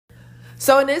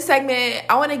So in this segment,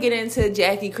 I want to get into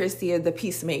Jackie Christie as the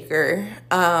peacemaker.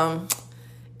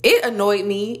 It annoyed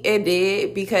me. It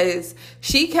did, because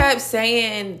she kept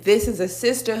saying this is a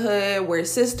sisterhood. We're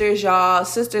sisters, y'all.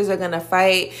 Sisters are going to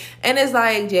fight. And it's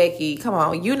like, Jackie, come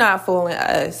on. You're not fooling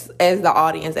us as the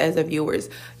audience, as the viewers.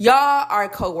 Y'all are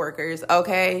co-workers,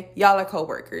 okay? Y'all are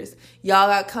co-workers. Y'all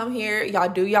got come here. Y'all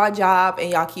do y'all job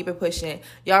and y'all keep it pushing.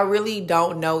 Y'all really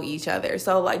don't know each other.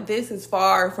 So like, this is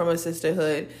far from a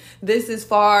sisterhood. This is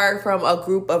far from a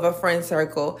group of a friend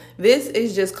circle. This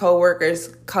is just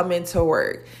co-workers coming to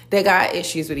work. They got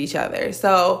issues with each other.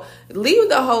 So leave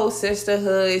the whole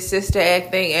sisterhood, sister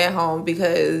act thing at home,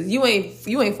 because you ain't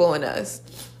fooling us.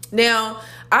 Now,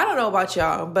 I don't know about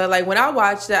y'all, but like when I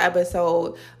watched the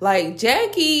episode, like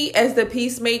Jackie as the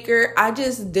peacemaker, I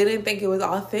just didn't think it was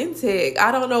authentic.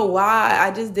 I don't know why.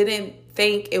 I just didn't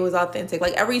think it was authentic.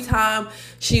 Like every time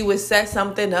she would set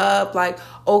something up, like,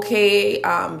 okay,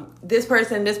 this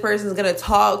person's gonna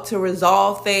talk to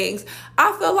resolve things,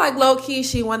 I feel like low-key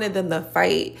she wanted them to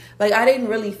fight. Like I didn't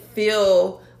really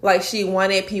feel like she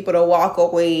wanted people to walk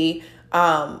away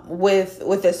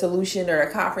with a solution or a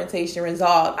confrontation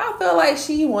resolved. I feel like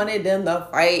she wanted them to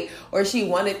fight, or she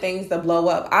wanted things to blow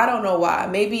up. I don't know why.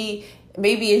 Maybe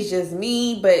it's just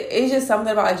me, but it's just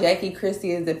something about Jackie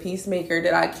Christie as the peacemaker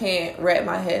that I can't wrap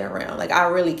my head around. Like, I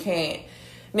really can't.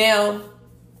 Now,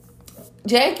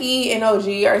 Jackie and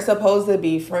OG are supposed to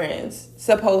be friends.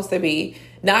 Supposed to be.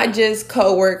 Not just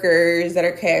co-workers that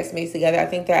are castmates together. I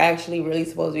think they're actually really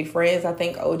supposed to be friends. I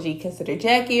think OG considered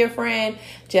Jackie a friend.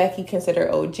 Jackie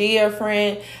considered OG a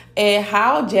friend. And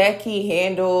how Jackie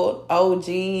handled OG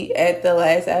at the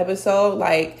last episode,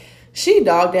 like, she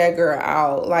dogged that girl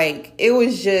out. Like, it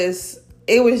was just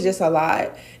a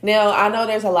lot. Now, I know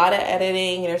there's a lot of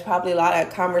editing and there's probably a lot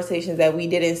of conversations that we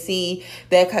didn't see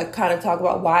that could kind of talk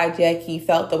about why Jackie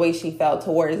felt the way she felt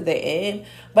towards the end.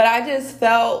 But I just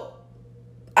felt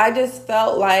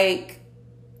like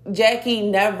Jackie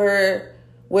never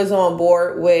was on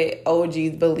board with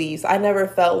OG's beliefs. I never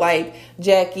felt like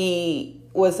Jackie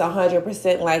was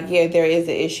 100% like, yeah, there is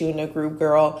an issue in the group,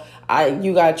 girl.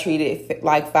 You got treated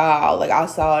like foul. Like, I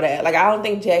saw that. Like, I don't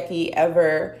think Jackie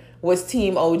ever was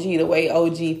team OG the way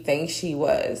OG thinks she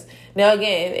was. Now,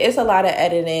 again, it's a lot of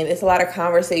editing. It's a lot of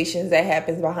conversations that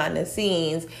happens behind the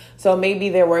scenes. So maybe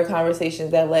there were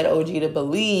conversations that led OG to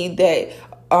believe that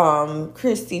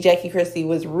Jackie Christie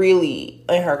was really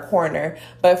in her corner.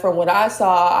 But from what I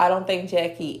saw, I don't think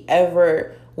Jackie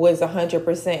ever was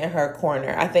 100% in her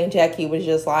corner. I think Jackie was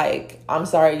just like, I'm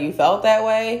sorry you felt that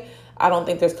way. I don't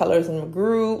think there's colors in the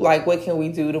group. Like, what can we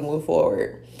do to move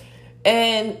forward?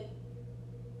 And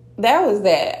that was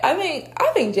that. I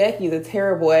think Jackie's a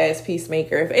terrible ass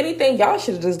peacemaker. If anything, y'all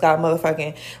should have just got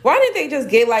why didn't they just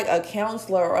get like a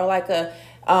counselor or like a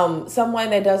someone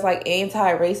that does like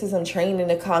anti-racism training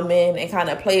to come in and kind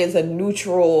of play as a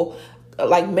neutral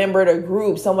like member of the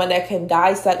group, someone that can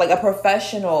dissect, like a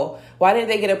professional. Why didn't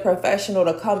they get a professional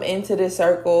to come into this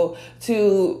circle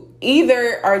to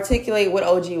either articulate what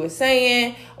OG was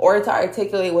saying or to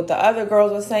articulate what the other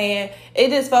girls were saying? It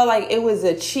just felt like it was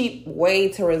a cheap way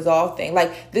to resolve things.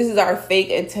 Like, this is our fake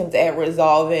attempt at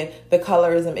resolving the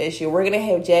colorism issue. We're going to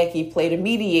have Jackie play the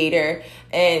mediator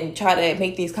and try to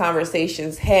make these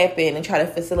conversations happen and try to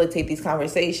facilitate these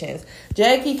conversations.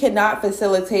 Jackie cannot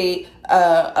facilitate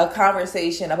a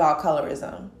conversation about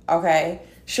colorism, okay?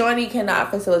 Shawnee cannot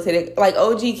facilitate it. Like,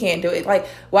 OG can't do it. Like,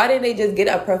 why didn't they just get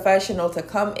a professional to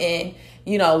come in,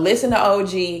 listen to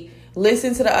OG,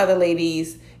 listen to the other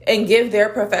ladies, and give their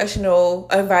professional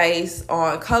advice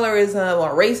on colorism,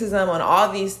 on racism, on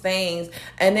all these things,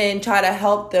 and then try to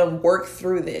help them work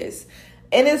through this?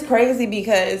 And it's crazy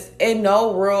because in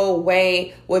no real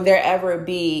way would there ever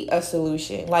be a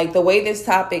solution. Like, the way this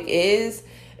topic is,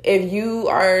 if you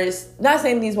are, not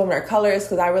saying these women are colorists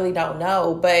because I really don't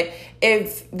know, but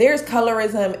if there's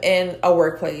colorism in a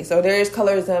workplace or there's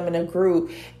colorism in a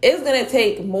group, it's going to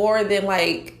take more than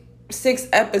like 6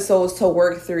 episodes to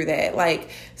work through that. Like,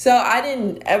 so I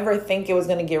didn't ever think it was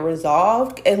going to get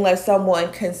resolved unless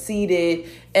someone conceded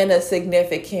in a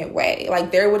significant way.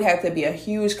 Like, there would have to be a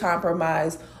huge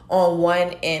compromise on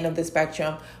one end of the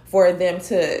spectrum for them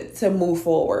to move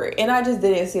forward. And I just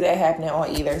didn't see that happening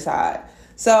on either side.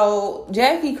 So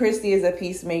Jackie Christie as a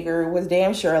peacemaker was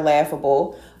damn sure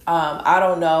laughable. I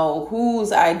don't know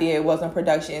whose idea it was in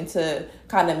production to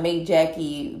kind of make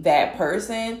Jackie that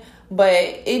person, but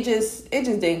it just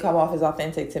didn't come off as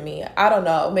authentic to me. I don't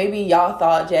know. Maybe y'all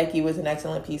thought Jackie was an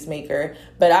excellent peacemaker,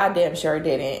 but I damn sure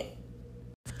didn't.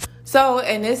 So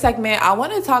in this segment, I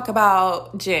want to talk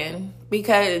about Jen,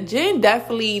 because Jen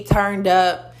definitely turned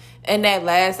up in that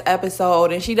last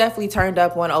episode, and she definitely turned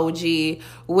up on OG,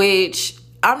 which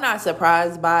I'm not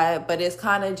surprised by, but it's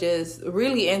kind of just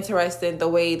really interesting the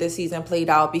way the season played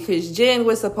out, because Jen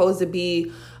was supposed to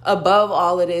be above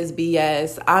all of this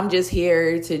BS. I'm just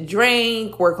here to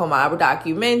drink, work on my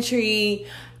documentary,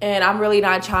 and I'm really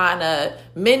not trying to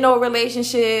mend no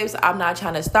relationships. I'm not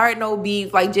trying to start no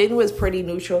beef. Like, Jen was pretty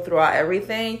neutral throughout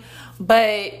everything,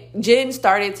 but Jen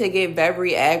started to get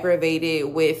very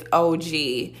aggravated with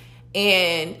OG.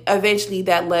 And eventually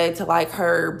that led to like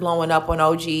her blowing up on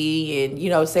OG and, you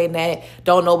know, saying that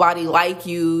don't nobody like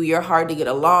you, you're hard to get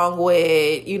along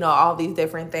with, you know, all these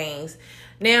different things.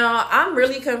 Now, I'm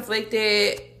really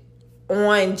conflicted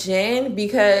on Jen,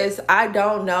 because I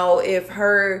don't know if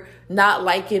her not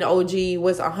liking OG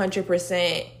was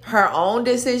 100% her own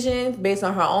decision based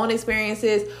on her own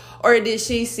experiences, or did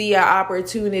she see an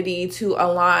opportunity to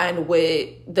align with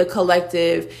the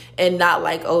collective and not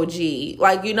like OG?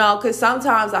 Like, you know, because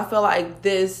sometimes I feel like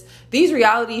these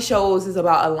reality shows is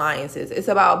about alliances. It's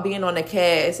about being on the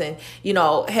cast and, you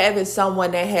know, having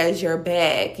someone that has your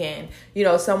back and, you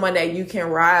know, someone that you can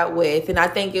ride with. And I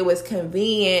think it was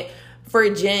convenient for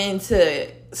Jen to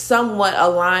somewhat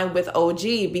align with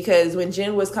OG, because when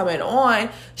Jen was coming on,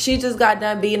 she just got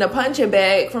done being a punching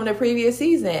bag from the previous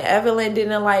season. Evelyn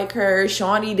didn't like her.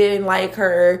 Shawnee didn't like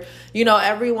her. You know,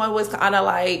 everyone was kind of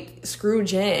like, screw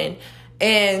Jen.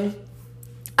 And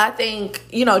I think,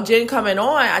 you know, Jen coming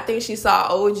on, I think she saw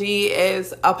OG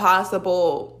as a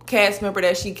possible cast member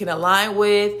that she can align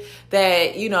with,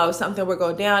 that, you know, if something would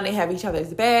go down, they have each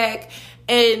other's back.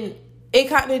 And it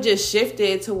kind of just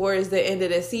shifted towards the end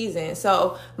of the season.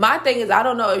 So my thing is, I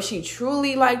don't know if she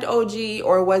truly liked OG,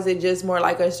 or was it just more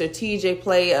like a strategic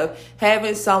play of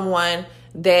having someone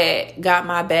that got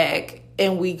my back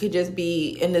and we could just be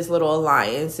in this little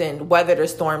alliance and weather the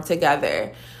storm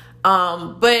together.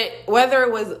 But whether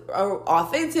it was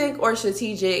authentic or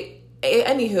strategic,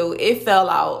 anywho, it fell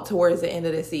out towards the end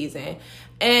of the season.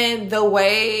 And the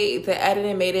way the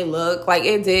editing made it look, like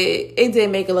it did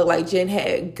make it look like Jen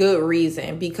had good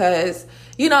reason, because,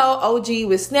 you know, OG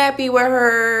was snappy with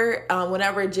her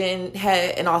whenever Jen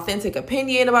had an authentic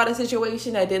opinion about a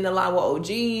situation that didn't align with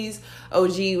OG's.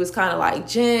 OG was kind of like,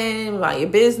 Jen, mind your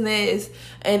business.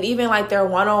 And even like their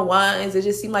one-on-ones, it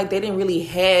just seemed like they didn't really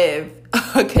have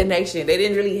a connection. They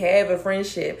didn't really have a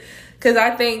friendship. Because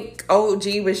I think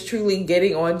OG was truly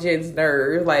getting on Jen's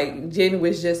nerves. Like, Jen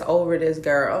was just over this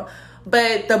girl.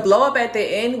 But the blow up at the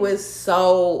end was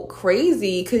so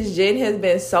crazy, because Jen has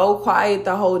been so quiet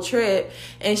the whole trip.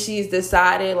 And she's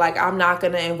decided, like, I'm not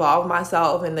going to involve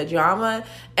myself in the drama.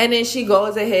 And then she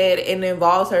goes ahead and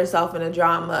involves herself in the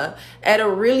drama at a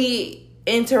really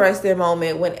interesting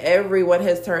moment when everyone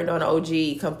has turned on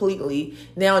OG completely.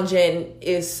 Now Jen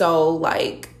is so,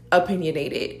 like,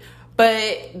 opinionated.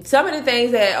 But some of the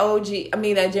things that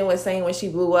that Jen was saying when she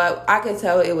blew up, I could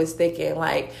tell it was sticking.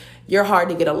 Like, you're hard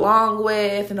to get along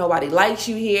with. Nobody likes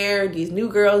you here. These new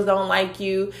girls don't like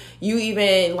you. You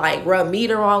even, like, rub me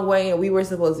the wrong way, and we were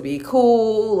supposed to be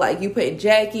cool. Like, you put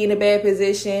Jackie in a bad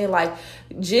position. Like,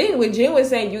 when Jen was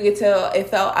saying, you could tell I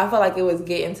felt like it was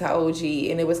getting to OG,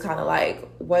 and it was kind of like,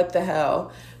 what the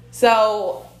hell?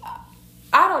 So,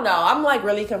 I don't know. I'm, like,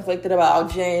 really conflicted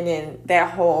about Jen and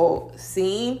that whole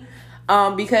scene.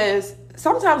 Because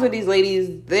sometimes with these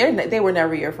ladies, they were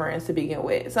never your friends to begin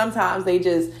with. Sometimes they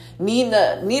just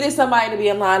needed somebody to be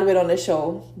in line with on the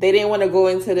show. They didn't want to go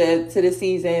into the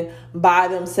season by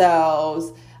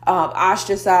themselves,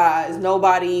 ostracized,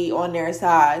 nobody on their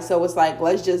side. So it's like,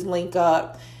 let's just link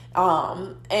up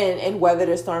and weather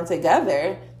the storm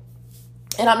together.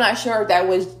 And I'm not sure if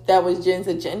that was Jen's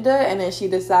agenda, and then she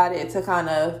decided to kind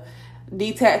of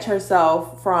detach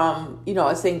herself from, you know,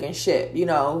 a sinking ship, you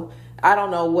know. I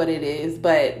don't know what it is,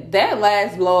 but that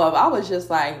last blow up, I was just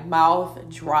like, mouth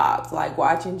dropped. Like,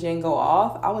 watching Jen go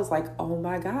off, I was like, oh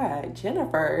my God,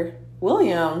 Jennifer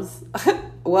Williams.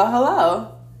 Well,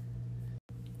 hello.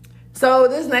 So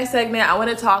this next segment, I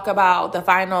want to talk about the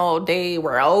final day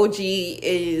where OG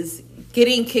is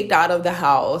getting kicked out of the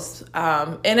house.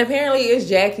 And apparently it's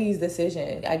Jackie's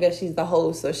decision. I guess she's the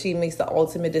host, so she makes the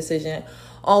ultimate decision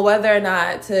on whether or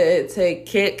not to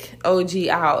kick OG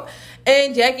out.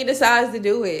 And Jackie decides to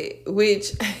do it,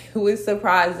 which was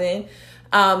surprising,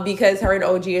 because her and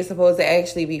OG are supposed to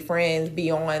actually be friends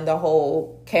beyond the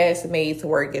whole castmates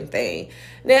working thing.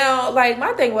 Now, like,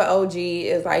 my thing with OG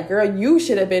is like, girl, you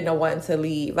should have been the one to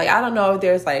leave. Like, I don't know if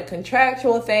there's like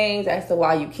contractual things as to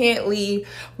why you can't leave,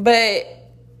 but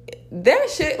that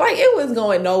shit, like, it was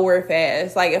going nowhere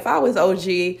fast. Like, if I was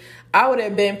OG, I would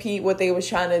have been peeped what they was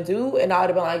trying to do, and I would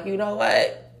have been like, you know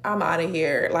what? I'm out of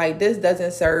here. Like, this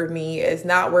doesn't serve me. It's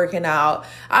not working out.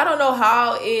 I don't know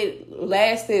how it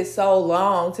lasted so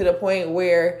long to the point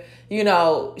where, you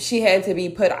know, she had to be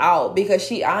put out, because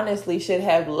she honestly should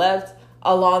have left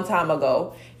a long time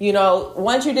ago. You know,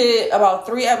 once you did about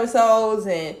 3 episodes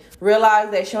and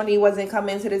realized that Shoni wasn't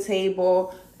coming to the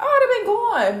table, I would have been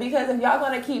gone. Because if y'all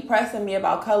going to keep pressing me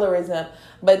about colorism,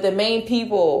 but the main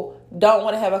people don't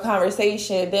want to have a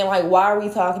conversation, then, like, why are we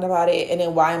talking about it? And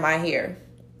then why am I here?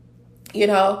 You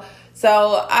know?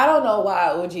 So I don't know why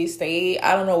OG stayed.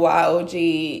 I don't know why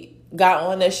OG got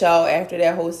on the show after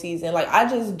that whole season. Like, I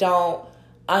just don't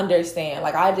understand.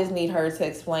 Like, I just need her to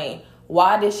explain.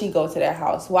 Why did she go to that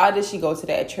house? Why did she go to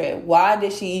that trip? Why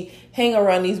did she hang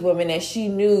around these women that she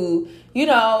knew, you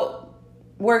know,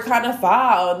 were kind of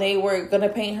foul and they were going to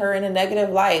paint her in a negative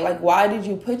light? Like, why did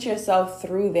you put yourself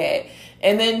through that?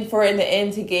 And then for in the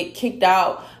end to get kicked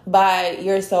out by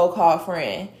your so-called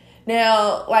friend.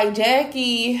 Now, like,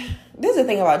 Jackie, this is the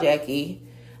thing about Jackie.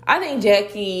 I think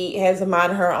Jackie has a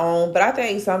mind of her own, but I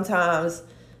think sometimes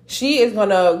she is going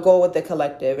to go with the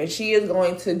collective, and she is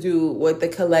going to do what the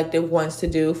collective wants to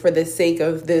do for the sake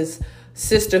of this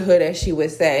sisterhood, as she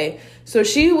would say. So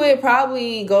she would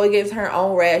probably go against her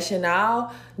own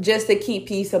rationale just to keep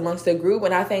peace amongst the group.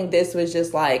 And I think this was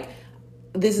just like,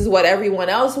 this is what everyone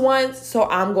else wants, so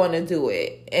I'm going to do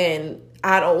it. And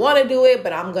I don't want to do it,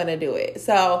 but I'm going to do it.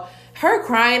 So her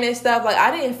crying and stuff, like,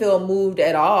 I didn't feel moved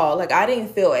at all. Like, I didn't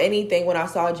feel anything when I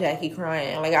saw Jackie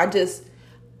crying. Like, I just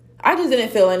didn't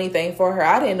feel anything for her.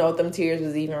 I didn't know if them tears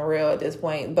was even real at this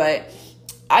point. But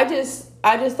I just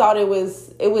thought it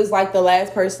was like the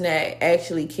last person that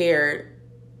actually cared,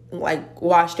 like,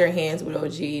 washed their hands with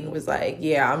OG and was like,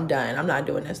 yeah, I'm done. I'm not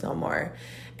doing this no more.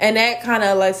 And that kind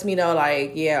of lets me know,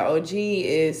 like, yeah, OG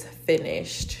is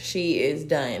finished. She is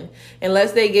done.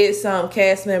 Unless they get some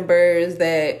cast members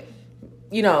that,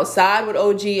 you know, side with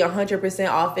OG 100%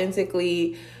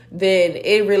 authentically, then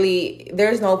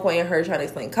there's no point in her trying to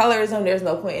explain colorism. There's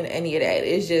no point in any of that.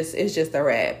 It's just a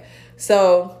wrap.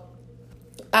 So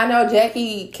I know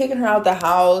Jackie kicking her out the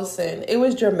house, and it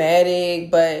was dramatic,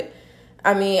 but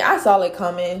I mean, I saw it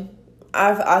coming.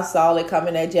 I saw it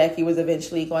coming that Jackie was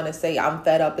eventually going to say, I'm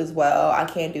fed up as well. I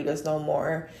can't do this no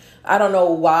more. I don't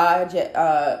know why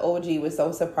OG was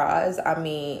so surprised. I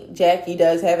mean, Jackie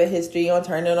does have a history on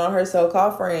turning on her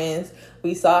so-called friends.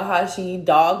 We saw how she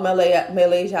dogged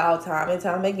Malaysia out time and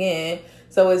time again.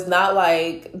 So it's not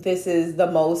like this is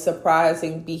the most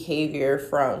surprising behavior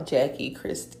from Jackie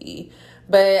Christie.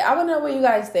 But I want to know what you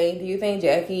guys think. Do you think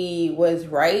Jackie was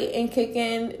right in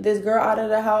kicking this girl out of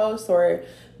the house? Or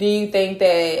do you think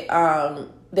that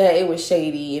that it was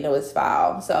shady and it was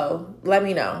foul? So let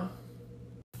me know.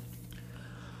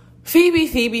 Phoebe.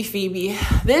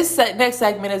 This next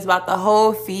segment is about the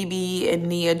whole Phoebe and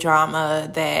Nia drama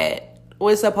that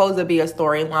was supposed to be a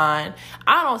storyline.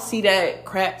 I don't see that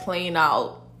crap playing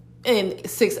out in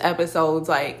 6 episodes.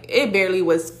 Like, it barely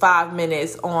was 5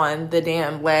 minutes on the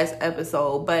damn last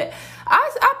episode. But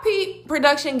I peeped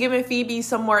production giving Phoebe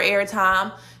some more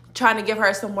airtime, trying to give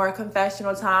her some more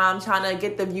confessional time, trying to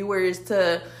get the viewers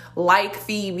to like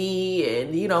Phoebe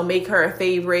and, you know, make her a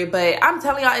favorite. But I'm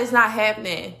telling y'all, it's not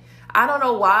happening. I don't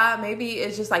know why. Maybe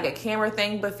it's just like a camera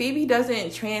thing, but Phoebe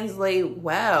doesn't translate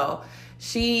well.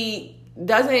 She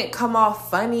doesn't come off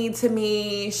funny to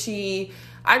me.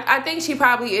 I think she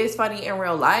probably is funny in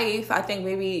real life. I think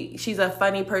maybe she's a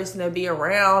funny person to be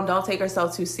around. Don't take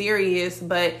herself too serious,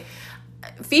 but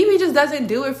Phoebe just doesn't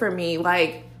do it for me.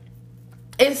 Like,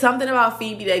 it's something about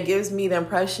Phoebe that gives me the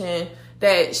impression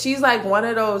that she's like one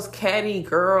of those catty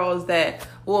girls that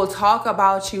will talk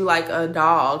about you like a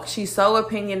dog. She's so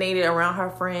opinionated around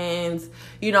her friends.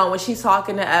 You know, when she's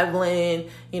talking to Evelyn,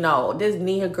 you know, this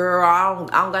Nia girl, I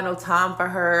don't got no time for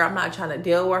her. I'm not trying to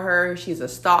deal with her. She's a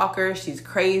stalker. She's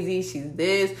crazy. She's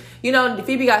this. You know,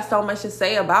 Phoebe got so much to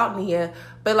say about Nia.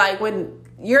 But, like, when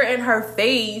you're in her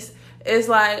face, it's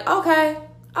like, okay.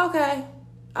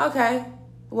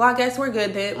 Well, I guess we're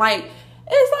good then. Like,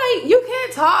 it's like, you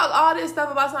can't talk all this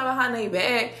stuff about something behind their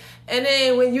back. And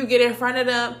then when you get in front of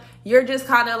them, you're just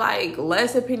kind of like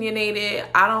less opinionated.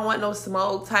 I don't want no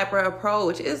smoke type of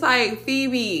approach. It's like,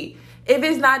 Phoebe, if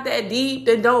it's not that deep,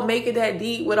 then don't make it that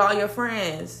deep with all your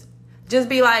friends. Just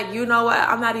be like, you know what?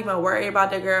 I'm not even worried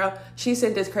about the girl. She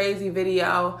sent this crazy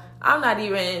video.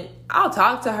 I'll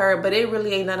talk to her, but it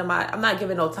really ain't I'm not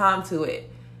giving no time to it.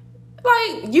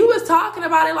 Like, you was talking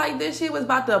about it like this shit was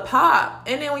about to pop.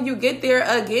 And then when you get there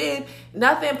again,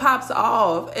 nothing pops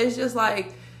off. It's just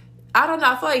like, I don't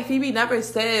know. I feel like Phoebe never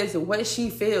says what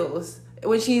she feels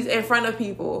when she's in front of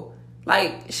people.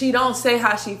 Like, she don't say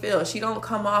how she feels. She don't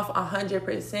come off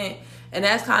 100%. And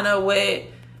that's kind of what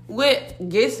what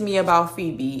gets me about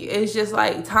Phoebe is just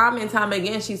like time and time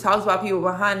again she talks about people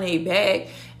behind their back,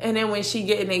 and then when she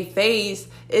get in their face,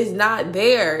 it's not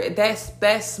there.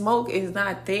 That smoke is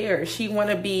not there. She want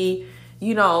to be,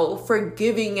 you know,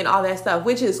 forgiving and all that stuff,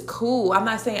 which is cool. I'm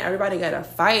not saying everybody gotta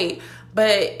fight,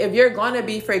 but if you're gonna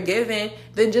be forgiving,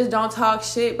 then just don't talk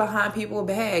shit behind people's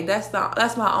back.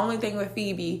 That's my only thing with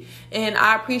Phoebe. And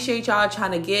I appreciate y'all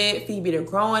trying to get Phoebe to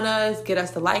grow on us, get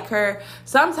us to like her.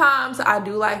 Sometimes I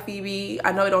do like Phoebe.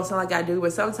 I know it don't sound like I do,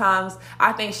 but sometimes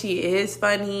I think she is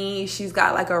funny. She's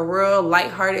got like a real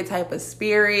lighthearted type of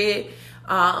spirit.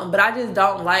 But I just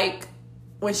don't like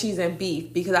when she's in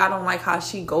beef, because I don't like how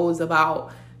she goes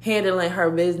about handling her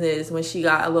business when she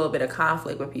got a little bit of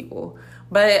conflict with people.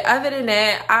 But other than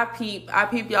that, I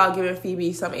peep y'all giving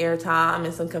Phoebe some airtime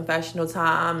and some confessional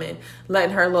time and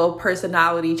letting her little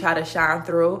personality try to shine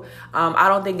through. I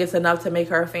don't think it's enough to make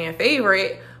her a fan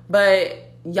favorite, but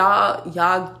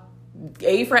y'all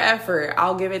A for effort.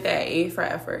 I'll give it that, A for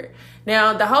effort.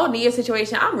 Now, the whole Nia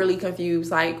situation, I'm really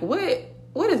confused. Like, what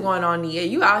is going on, Nia?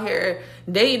 You out here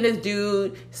dating this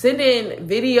dude, sending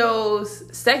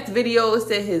videos, sex videos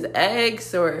to his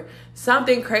ex or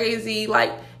something crazy.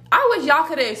 Like, I wish y'all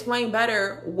could have explained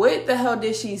better what the hell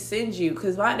did she send you?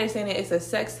 Because my understanding is a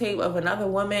sex tape of another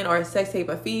woman, or a sex tape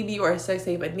of Phoebe, or a sex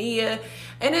tape of Nia.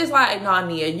 And it's like, nah,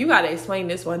 Nia, you got to explain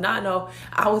this one. Not know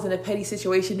I was in a petty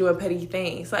situation doing petty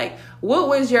things. Like, what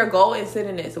was your goal in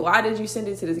sending this? Why did you send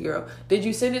it to this girl? Did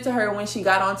you send it to her when she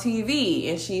got on TV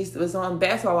and she was on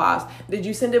Basketball Wives? Did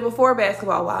you send it before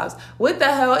Basketball Wives? What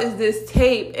the hell is this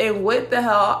tape? And what the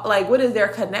hell, like, what is their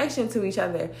connection to each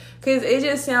other? Because it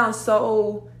just sounds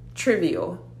so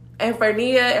trivial. And for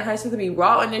Nia and her sister to be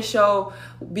raw on this show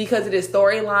because of this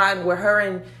storyline with her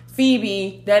and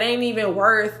Phoebe that ain't even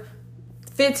worth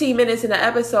 15 minutes in the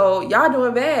episode, y'all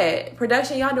doing bad.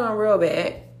 Production, y'all doing real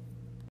bad.